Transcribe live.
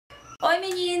Oi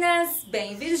meninas!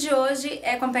 Bem, o vídeo de hoje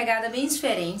é com uma pegada bem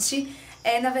diferente.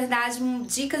 Na verdade,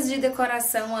 dicas de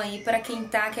decoração aí para quem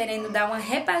tá querendo dar uma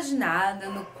repaginada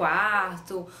no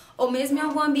quarto ou mesmo em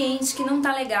algum ambiente que não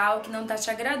tá legal, que não tá te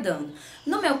agradando.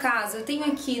 No meu caso, eu tenho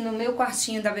aqui no meu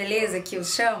quartinho da beleza, que eu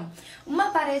chamo,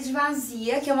 uma parede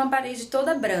vazia, que é uma parede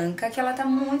toda branca, que ela tá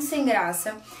muito sem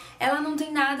graça. Ela não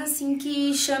tem nada assim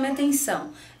que chame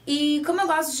atenção. E como eu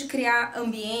gosto de criar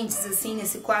ambientes assim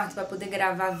nesse quarto para poder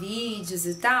gravar vídeos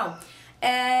e tal,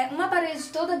 uma parede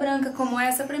toda branca como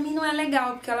essa pra mim não é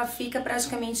legal, porque ela fica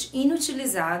praticamente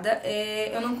inutilizada.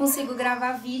 Eu não consigo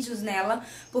gravar vídeos nela,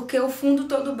 porque o fundo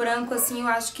todo branco assim eu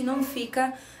acho que não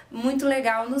fica muito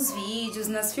legal nos vídeos,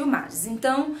 nas filmagens.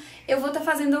 Então eu vou estar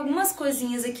fazendo algumas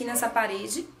coisinhas aqui nessa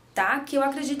parede, tá? Que eu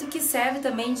acredito que serve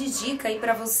também de dica aí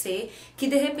pra você que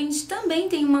de repente também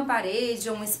tem uma parede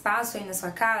ou um espaço aí na sua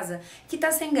casa que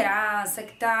tá sem graça,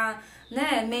 que tá,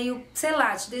 né, meio, sei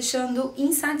lá, te deixando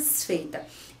insatisfeita.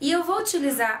 E eu vou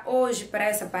utilizar hoje para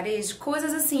essa parede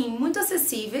coisas assim muito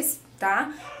acessíveis,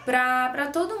 tá? Pra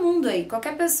todo mundo aí,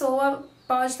 qualquer pessoa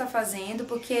pode estar fazendo,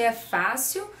 porque é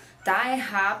fácil, tá? É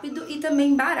rápido e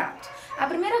também barato. A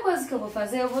primeira coisa que eu vou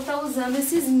fazer, eu vou estar usando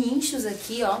esses nichos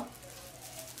aqui, ó,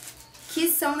 que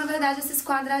são, na verdade, esses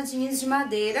quadradinhos de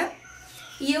madeira,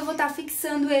 e eu vou estar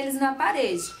fixando eles na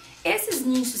parede. Esses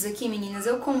nichos aqui, meninas,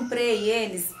 eu comprei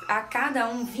eles a cada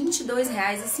um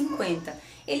R$22,50.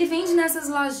 Ele vende nessas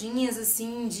lojinhas,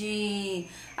 assim, de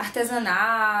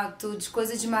artesanato, de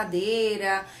coisa de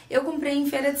madeira. Eu comprei em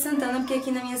Feira de Santana, porque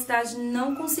aqui na minha cidade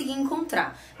não consegui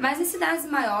encontrar. Mas em cidades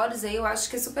maiores, aí eu acho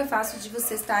que é super fácil de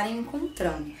vocês estarem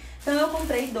encontrando. Então eu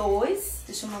comprei dois,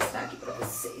 deixa eu mostrar aqui pra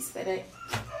vocês, peraí.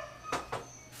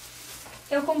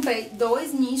 Eu comprei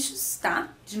dois nichos, tá?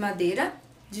 De madeira,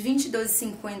 de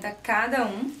R$22,50 cada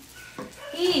um.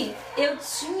 E eu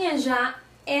tinha já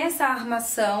essa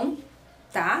armação,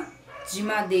 tá? De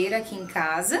madeira aqui em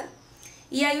casa.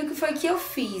 E aí o que foi que eu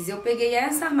fiz? Eu peguei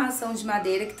essa armação de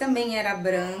madeira, que também era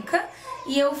branca,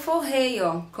 e eu forrei,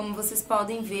 ó, como vocês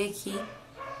podem ver aqui,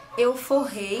 eu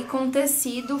forrei com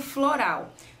tecido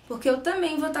floral. Porque eu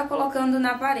também vou estar colocando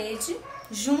na parede,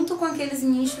 junto com aqueles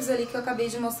nichos ali que eu acabei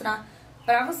de mostrar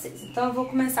pra vocês. Então eu vou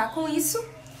começar com isso,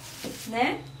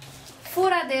 né?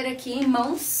 Furadeira aqui em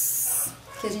mãos,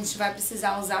 que a gente vai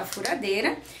precisar usar a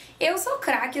furadeira. Eu sou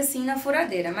craque assim na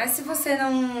furadeira, mas se você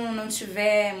não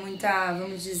tiver muita,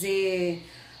 vamos dizer,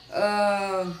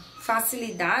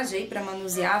 facilidade aí pra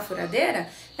manusear a furadeira,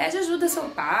 pede ajuda ao seu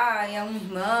pai, a um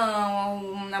irmão, a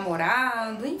um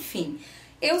namorado, enfim.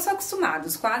 Eu sou acostumada,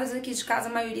 os quadros aqui de casa,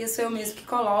 a maioria sou eu mesmo que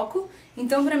coloco,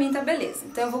 então pra mim tá beleza.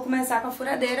 Então eu vou começar com a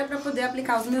furadeira pra poder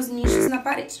aplicar os meus nichos na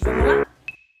parede. Vamos lá?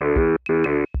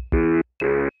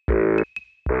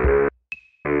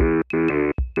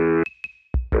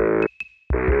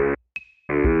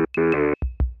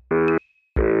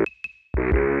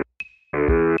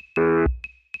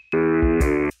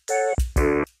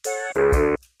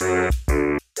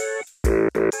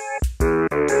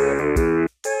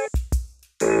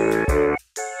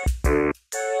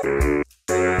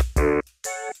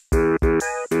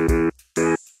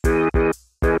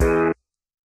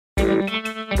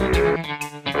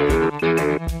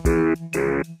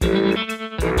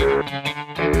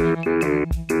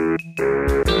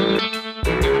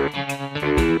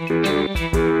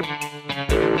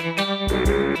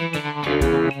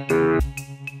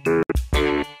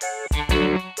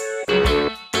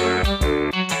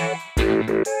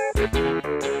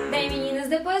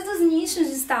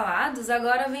 Instalados,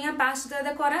 agora vem a parte da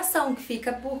decoração, que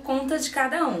fica por conta de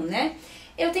cada um, né?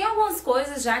 Eu tenho algumas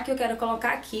coisas já que eu quero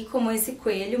colocar aqui, como esse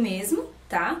coelho mesmo,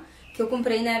 tá? Que eu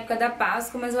comprei na época da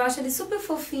Páscoa, mas eu acho ele super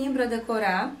fofinho pra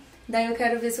decorar. Daí eu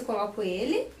quero ver se eu coloco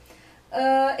ele.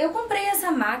 Eu comprei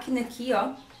essa máquina aqui,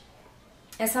 ó.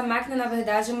 Essa máquina, na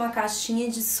verdade, é uma caixinha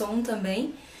de som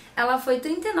também. Ela foi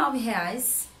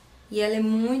R$39 e ela é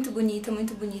muito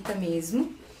bonita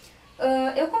mesmo.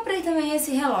 Eu comprei também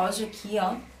esse relógio aqui,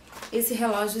 ó. Esse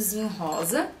relógiozinho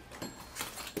rosa.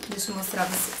 Deixa eu mostrar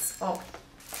pra vocês, ó.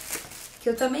 Que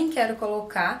eu também quero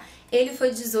colocar. Ele foi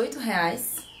R$18,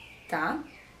 tá?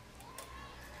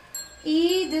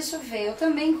 E deixa eu ver, eu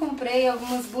também comprei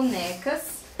algumas bonecas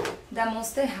da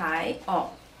Monster High, ó.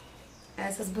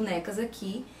 Essas bonecas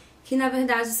aqui, que na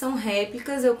verdade são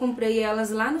réplicas. Eu comprei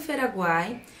elas lá no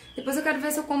Feiraguai. Depois eu quero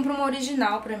ver se eu compro uma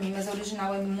original pra mim, mas a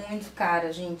original é muito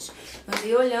cara, gente. Eu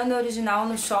andei olhando a original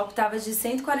no shopping, tava de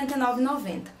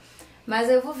R$149,90. Mas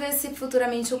eu vou ver se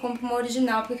futuramente eu compro uma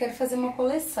original, porque eu quero fazer uma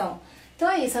coleção. Então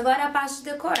é isso, agora a parte de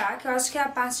decorar, que eu acho que é a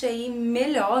parte aí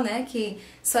melhor, né? Que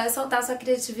só é soltar sua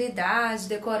criatividade,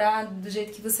 decorar do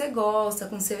jeito que você gosta,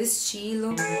 com seu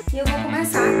estilo. E eu vou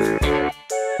começar aqui.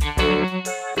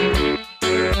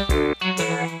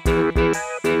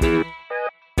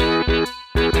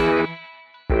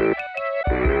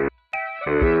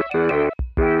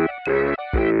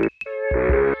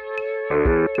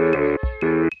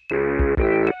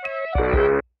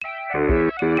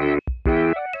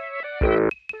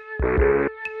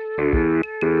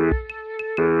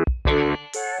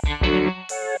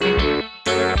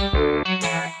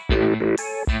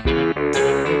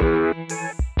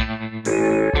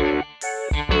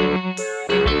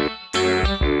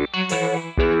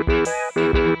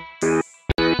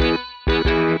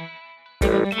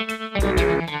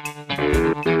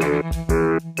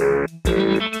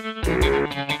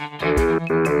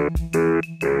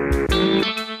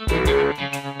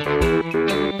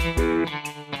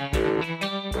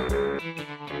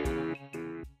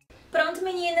 Pronto,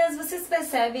 meninas, vocês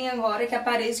percebem agora que a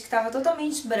parede que estava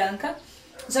totalmente branca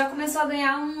já começou a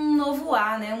ganhar um novo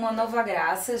ar, né? Uma nova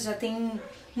graça, já tem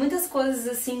muitas coisas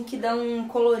assim que dão um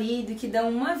colorido, que dão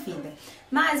uma vida.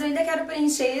 Mas eu ainda quero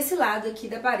preencher esse lado aqui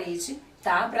da parede,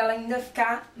 tá? Pra ela ainda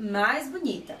ficar mais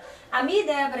bonita. A minha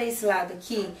ideia para esse lado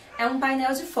aqui é um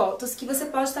painel de fotos que você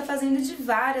pode estar fazendo de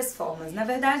várias formas. Na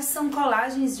verdade, são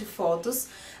colagens de fotos.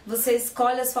 Você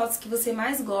escolhe as fotos que você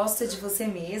mais gosta de você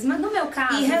mesma. No meu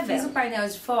caso, eu fiz o painel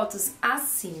de fotos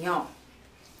assim, ó.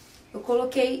 Eu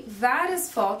coloquei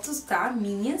várias fotos, tá?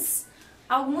 Minhas.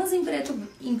 Algumas em preto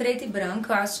e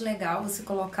branco, eu acho legal você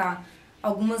colocar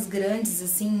algumas grandes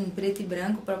assim em preto e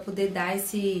branco para poder dar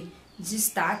esse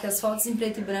destaque. As fotos em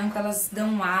preto e branco, elas dão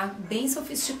um ar bem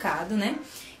sofisticado, né?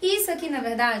 E isso aqui, na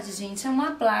verdade, gente, é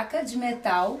uma placa de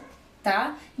metal,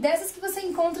 tá? Dessas que você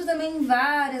encontra também em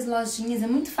várias lojinhas, é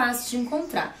muito fácil de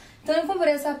encontrar. Então eu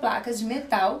comprei essa placa de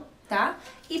metal, tá?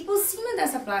 E por cima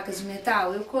dessa placa de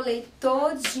metal, eu colei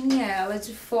todinha ela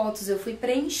de fotos, eu fui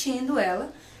preenchendo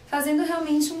ela, fazendo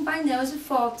realmente um painel de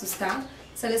fotos, tá?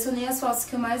 Selecionei as fotos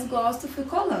que eu mais gosto e fui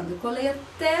colando. Eu colei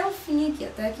até o fim aqui,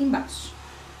 até aqui embaixo.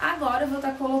 Agora eu vou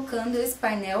estar colocando esse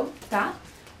painel, tá?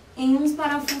 Em uns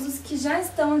parafusos que já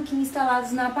estão aqui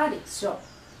instalados na parede, ó.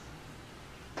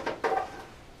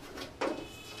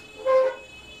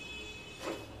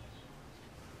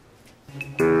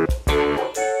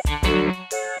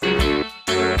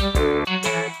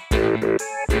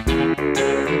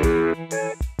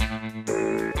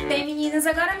 Bem, meninas,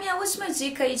 agora a minha última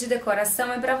dica aí de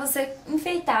decoração é pra você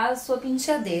enfeitar a sua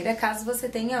penteadeira, caso você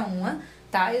tenha uma.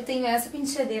 Tá? Eu tenho essa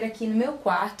penteadeira aqui no meu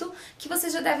quarto, que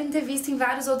vocês já devem ter visto em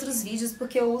vários outros vídeos,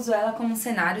 porque eu uso ela como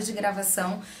cenário de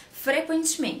gravação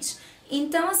frequentemente.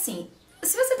 Então, assim,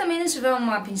 se você também não tiver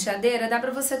uma penteadeira, dá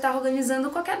pra você estar organizando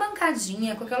qualquer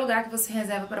bancadinha, qualquer lugar que você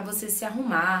reserva pra você se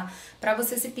arrumar, pra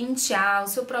você se pentear, o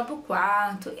seu próprio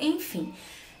quarto, enfim.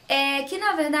 Que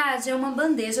na verdade é uma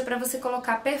bandeja pra você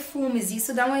colocar perfumes, e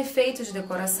isso dá um efeito de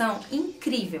decoração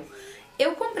incrível.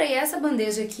 Eu comprei essa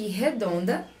bandeja aqui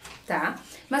redonda, tá?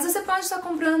 Mas você pode estar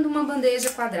comprando uma bandeja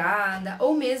quadrada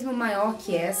ou mesmo maior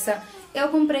que essa. Eu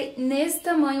comprei nesse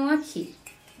tamanho aqui.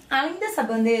 Além dessa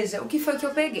bandeja, o que foi que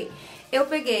eu peguei? Eu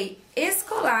peguei esse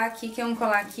colar aqui, que é um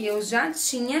colar que eu já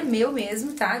tinha, meu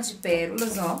mesmo, tá? De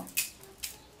pérolas, ó.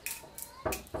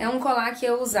 É um colar que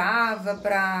eu usava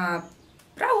pra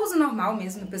uso normal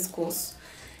mesmo no pescoço.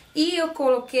 E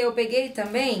eu peguei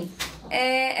também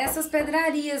essas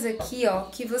pedrarias aqui, ó,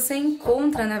 que você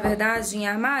encontra, na verdade, em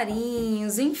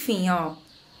armarinhos, enfim, ó.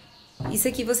 Isso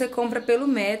aqui você compra pelo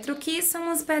metro, que são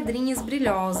umas pedrinhas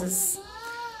brilhosas.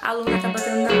 A Luna tá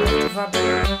batendo na porta, vou abrir.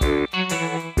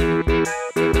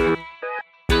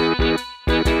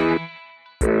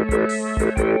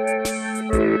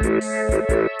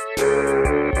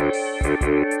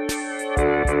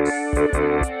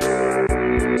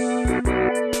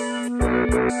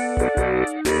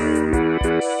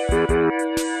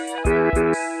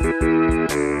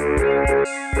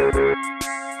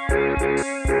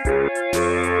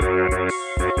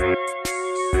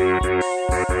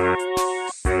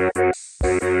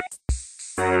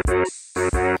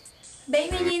 Bem,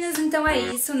 meninas, então é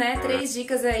isso, né? 3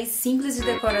 dicas aí simples de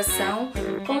decoração,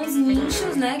 com os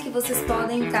nichos, né, que vocês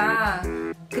podem estar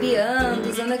criando,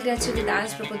 usando a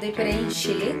criatividade para poder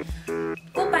preencher.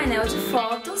 O painel de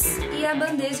fotos e a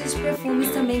bandeja de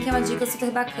perfumes também, que é uma dica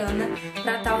super bacana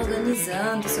para estar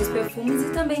organizando seus perfumes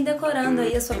e também decorando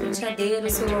aí a sua penteadeira, o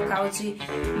seu local de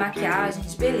maquiagem,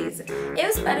 de beleza. Eu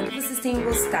espero que vocês tenham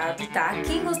gostado, tá?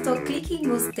 Quem gostou, clique em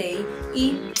gostei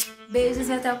e beijos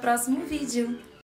e até o próximo vídeo.